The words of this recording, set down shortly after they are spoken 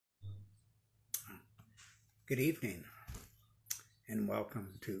Good evening, and welcome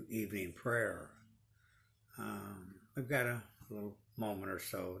to evening prayer. We've got a little moment or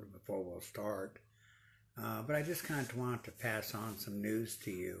so before we'll start, but I just kind of want to pass on some news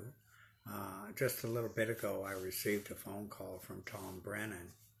to you. Just a little bit ago, I received a phone call from Tom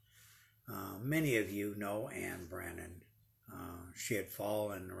Brennan. Many of you know Ann Brennan. She had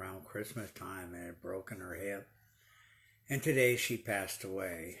fallen around Christmas time and had broken her hip, and today she passed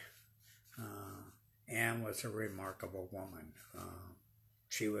away. Anne was a remarkable woman.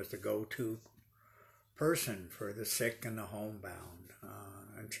 She was the go-to person for the sick and the homebound.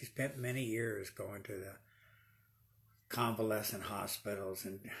 And she spent many years going to the convalescent hospitals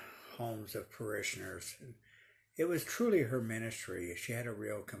and homes of parishioners. It was truly her ministry. She had a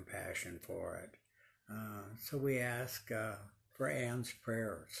real compassion for it. So we ask for Anne's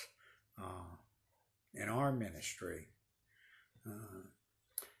prayers in our ministry.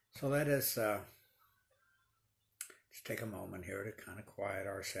 So let us just take a moment here to kind of quiet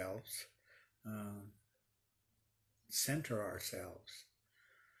ourselves, center ourselves,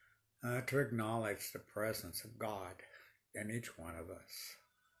 to acknowledge the presence of God in each one of us.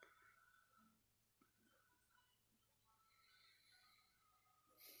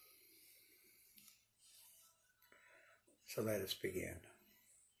 So let us begin.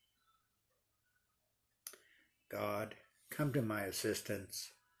 God, come to my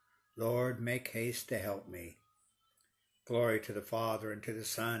assistance. Lord, make haste to help me. Glory to the Father, and to the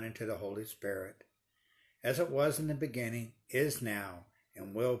Son, and to the Holy Spirit, as it was in the beginning, is now,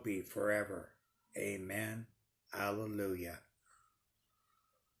 and will be forever. Amen. Alleluia.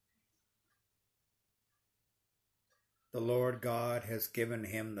 The Lord God has given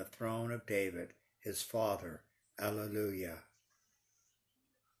him the throne of David, his father. Alleluia.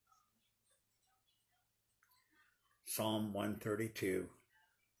 Psalm 132.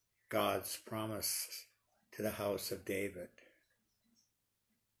 God's promise to the house of David.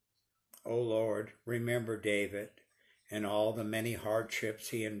 O Lord, remember David and all the many hardships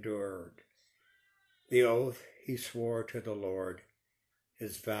he endured, the oath he swore to the Lord,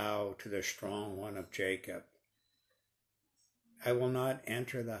 his vow to the strong one of Jacob. I will not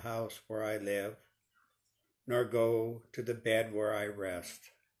enter the house where I live, nor go to the bed where I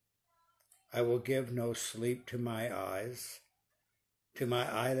rest. I will give no sleep to my eyes. To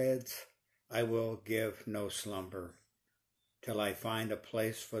my eyelids I will give no slumber, till I find a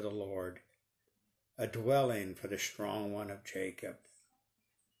place for the Lord, a dwelling for the strong one of Jacob.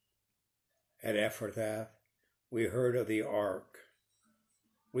 At Ephrathah we heard of the ark.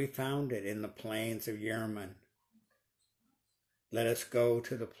 We found it in the plains of Yerman. Let us go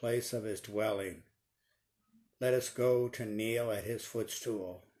to the place of his dwelling. Let us go to kneel at his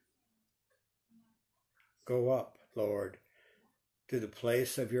footstool. Go up, Lord, to the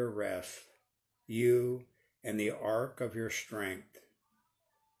place of your rest, you and the ark of your strength.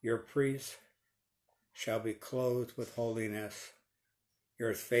 Your priests shall be clothed with holiness.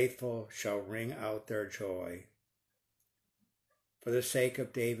 Your faithful shall ring out their joy. For the sake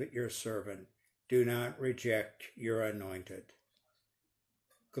of David your servant, do not reject your anointed.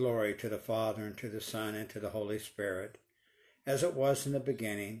 Glory to the Father, and to the Son, and to the Holy Spirit, as it was in the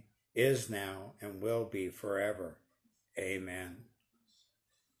beginning, is now, and will be forever. Amen.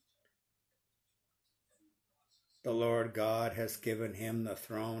 The Lord God has given him the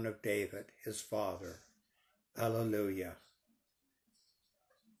throne of David, his father. Alleluia.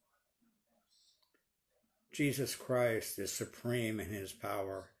 Jesus Christ is supreme in his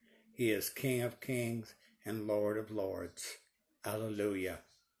power. He is King of kings and Lord of lords. Alleluia.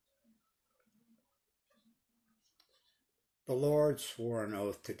 The Lord swore an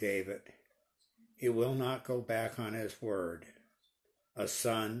oath to David. He will not go back on his word. A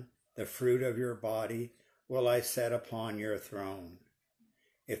son, the fruit of your body, will I set upon your throne.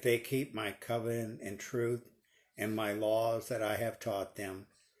 If they keep my covenant in truth and my laws that I have taught them,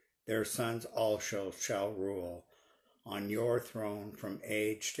 their sons also shall rule on your throne from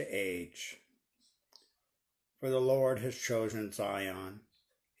age to age. For the Lord has chosen Zion.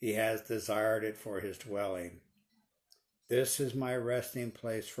 He has desired it for his dwelling. This is my resting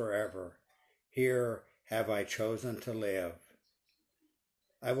place forever. Here have I chosen to live.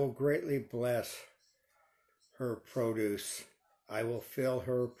 I will greatly bless her produce. I will fill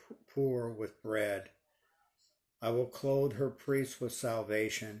her poor with bread. I will clothe her priests with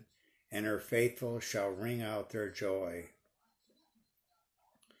salvation, and her faithful shall ring out their joy.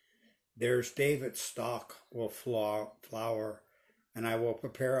 There's David's stock will flower, and I will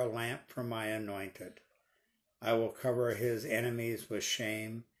prepare a lamp for my anointed. I will cover his enemies with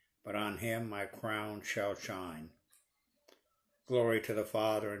shame, but on him my crown shall shine. Glory to the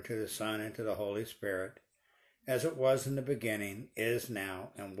Father, and to the Son, and to the Holy Spirit, as it was in the beginning, is now,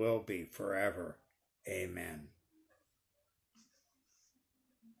 and will be forever. Amen.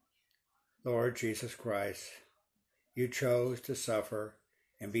 Lord Jesus Christ, you chose to suffer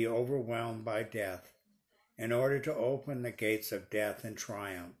and be overwhelmed by death in order to open the gates of death in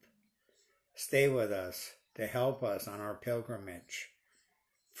triumph. Stay with us to help us on our pilgrimage.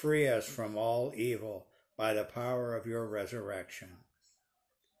 Free us from all evil by the power of your resurrection.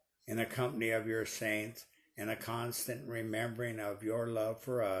 In the company of your saints and a constant remembering of your love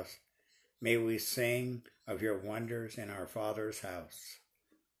for us, may we sing of your wonders in our Father's house.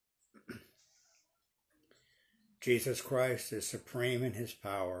 Jesus Christ is supreme in his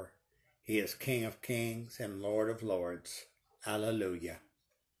power. He is King of kings and Lord of lords. Alleluia.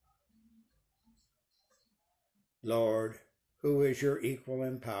 Lord, who is your equal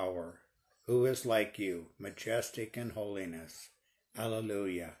in power? Who is like you, majestic in holiness?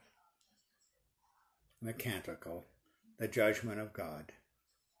 Alleluia. The Canticle, the Judgment of God.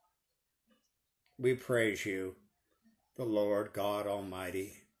 We praise you, the Lord God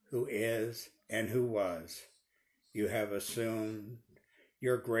Almighty, who is and who was. You have assumed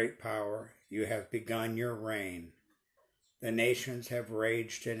your great power. You have begun your reign. The nations have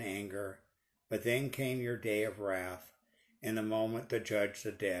raged in anger, but then came your day of wrath, and the moment to judge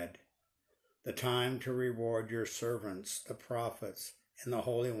the dead, the time to reward your servants, the prophets, and the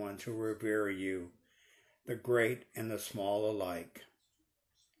holy ones who revere you, the great and the small alike.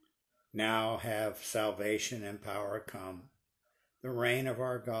 Now have salvation and power come, the reign of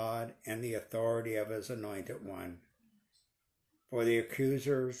our God and the authority of his anointed one. For the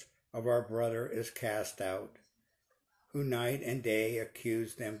accusers of our brother is cast out, who night and day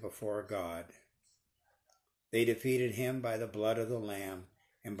accused them before God. They defeated him by the blood of the Lamb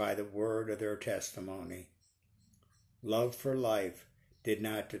and by the word of their testimony. Love for life did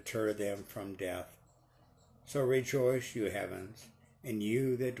not deter them from death. So rejoice, you heavens, and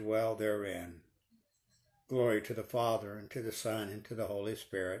you that dwell therein. Glory to the Father, and to the Son, and to the Holy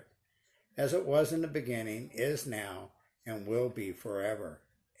Spirit, as it was in the beginning, is now, and will be forever.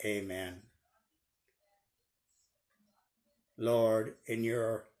 Amen. Lord,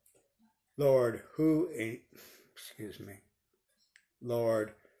 who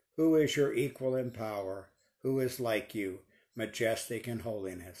is your equal in power? Who is like you, majestic in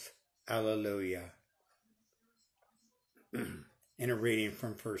holiness? Alleluia. In a reading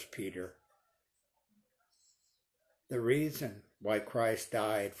from 1 Peter. The reason why Christ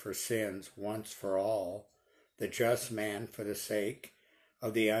died for sins once for all, the just man for the sake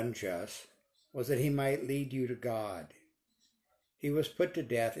of the unjust, was that he might lead you to God. He was put to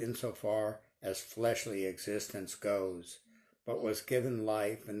death insofar as fleshly existence goes, but was given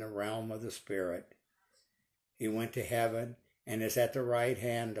life in the realm of the Spirit. He went to heaven and is at the right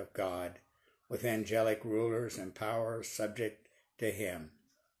hand of God, with angelic rulers and powers subject to him.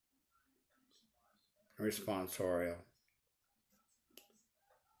 Responsorial.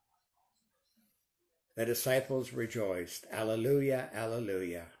 The disciples rejoiced. Alleluia,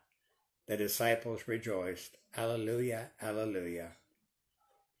 alleluia. The disciples rejoiced. Alleluia, alleluia.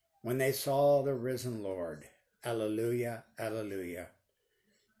 When they saw the risen Lord. Alleluia, alleluia.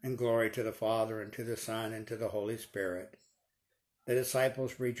 And glory to the Father, and to the Son, and to the Holy Spirit. The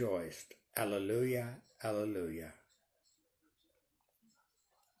disciples rejoiced. Alleluia, alleluia.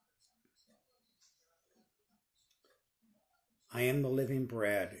 I am the living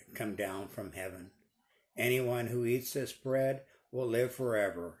bread come down from heaven. Anyone who eats this bread will live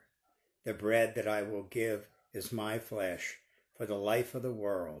forever. The bread that I will give is my flesh for the life of the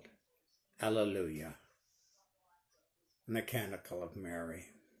world. Alleluia. And the Canticle of Mary.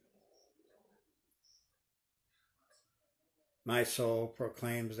 My soul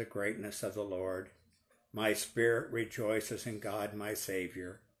proclaims the greatness of the Lord. My spirit rejoices in God my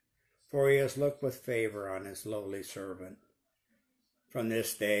Savior, for he has looked with favor on his lowly servant. From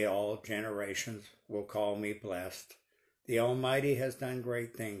this day all generations will call me blessed. The Almighty has done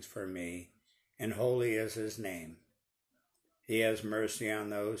great things for me, and holy is his name. He has mercy on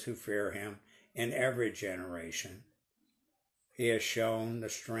those who fear him in every generation. He has shown the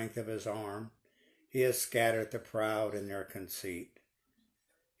strength of his arm. He has scattered the proud in their conceit.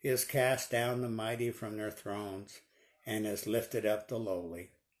 He has cast down the mighty from their thrones, and has lifted up the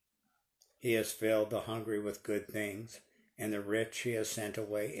lowly. He has filled the hungry with good things, and the rich he has sent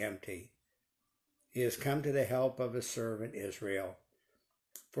away empty. He has come to the help of his servant Israel,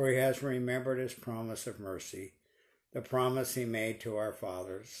 for he has remembered his promise of mercy, the promise he made to our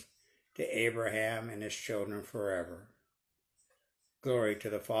fathers, to Abraham and his children forever. Glory to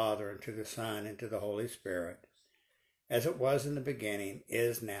the Father, and to the Son, and to the Holy Spirit, as it was in the beginning,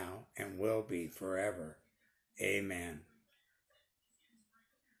 is now, and will be forever. Amen.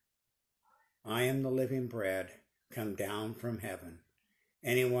 I am the living bread come down from heaven.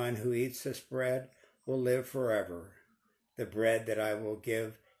 Anyone who eats this bread will live forever. The bread that I will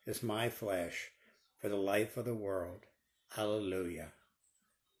give is my flesh for the life of the world. Alleluia.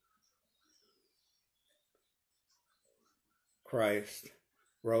 Christ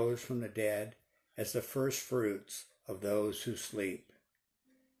rose from the dead as the first fruits of those who sleep.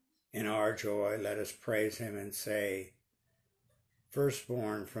 In our joy, let us praise him and say,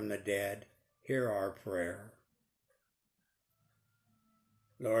 Firstborn from the dead, hear our prayer.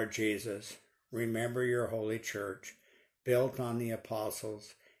 Lord Jesus, remember your holy church, built on the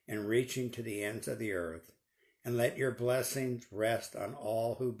apostles and reaching to the ends of the earth, and let your blessings rest on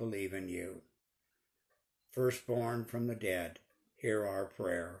all who believe in you. Firstborn from the dead, hear our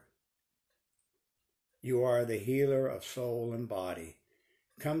prayer. You are the healer of soul and body.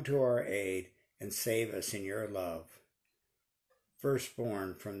 Come to our aid and save us in your love.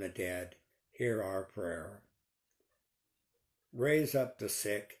 Firstborn from the dead, hear our prayer. Raise up the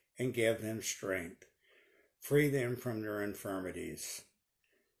sick and give them strength. Free them from their infirmities.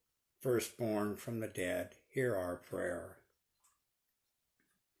 Firstborn from the dead, hear our prayer.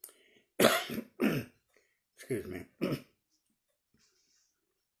 Excuse me.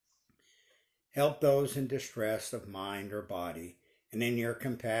 Help those in distress of mind or body, and in your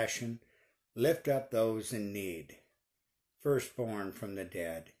compassion, lift up those in need. Firstborn from the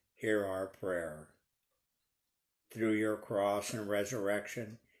dead, hear our prayer. Through your cross and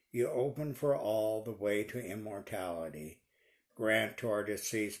resurrection, you open for all the way to immortality. Grant to our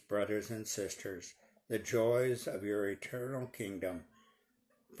deceased brothers and sisters the joys of your eternal kingdom.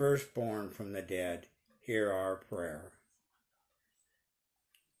 Firstborn from the dead, hear our prayer.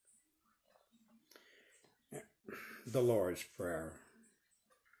 The Lord's Prayer.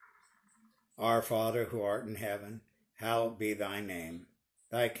 Our Father who art in heaven, hallowed be thy name.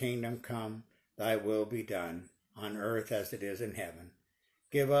 Thy kingdom come, thy will be done, on earth as it is in heaven.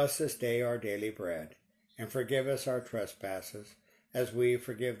 Give us this day our daily bread, and forgive us our trespasses, as we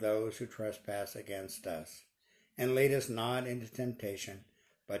forgive those who trespass against us. And lead us not into temptation,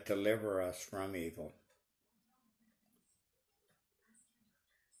 but deliver us from evil.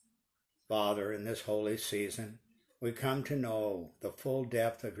 Father, in this holy season, we come to know the full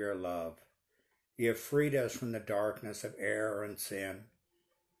depth of your love. You have freed us from the darkness of error and sin.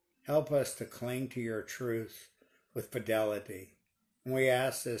 Help us to cling to your truth with fidelity. And we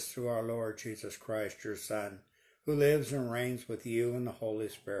ask this through our Lord Jesus Christ, your Son, who lives and reigns with you in the Holy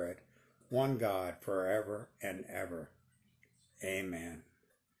Spirit, one God, forever and ever. Amen.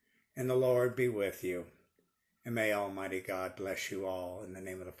 And the Lord be with you. And may Almighty God bless you all in the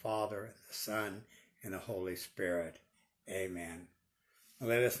name of the Father, and the Son, and the Holy Spirit. Amen.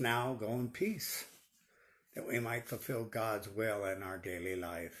 Let us now go in peace, that we might fulfill God's will in our daily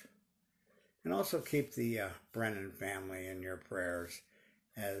life. And also keep the Brennan family in your prayers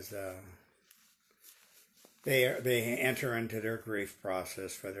as they enter into their grief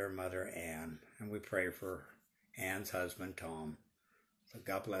process for their mother, Anne. And we pray for Anne's husband, Tom. So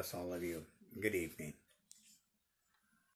God bless all of you. Good evening.